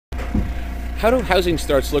How do housing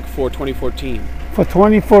starts look for 2014? For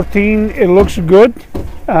 2014, it looks good.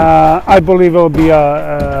 I believe it will be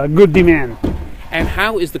a good demand. And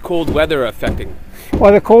how is the cold weather affecting?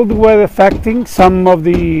 Well, the cold weather affecting some of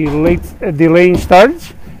the late delaying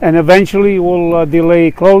starts, and eventually will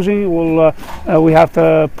delay closing. We have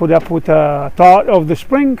to put up with a thaw of the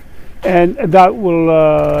spring, and that will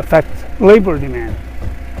affect labor demand.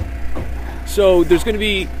 So there's going to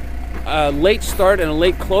be a late start and a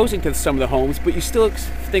late closing to some of the homes, but you still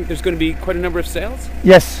think there's going to be quite a number of sales?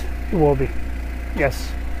 Yes, it will be.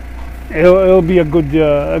 Yes, it'll be a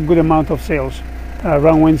good amount of sales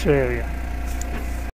around Windsor area.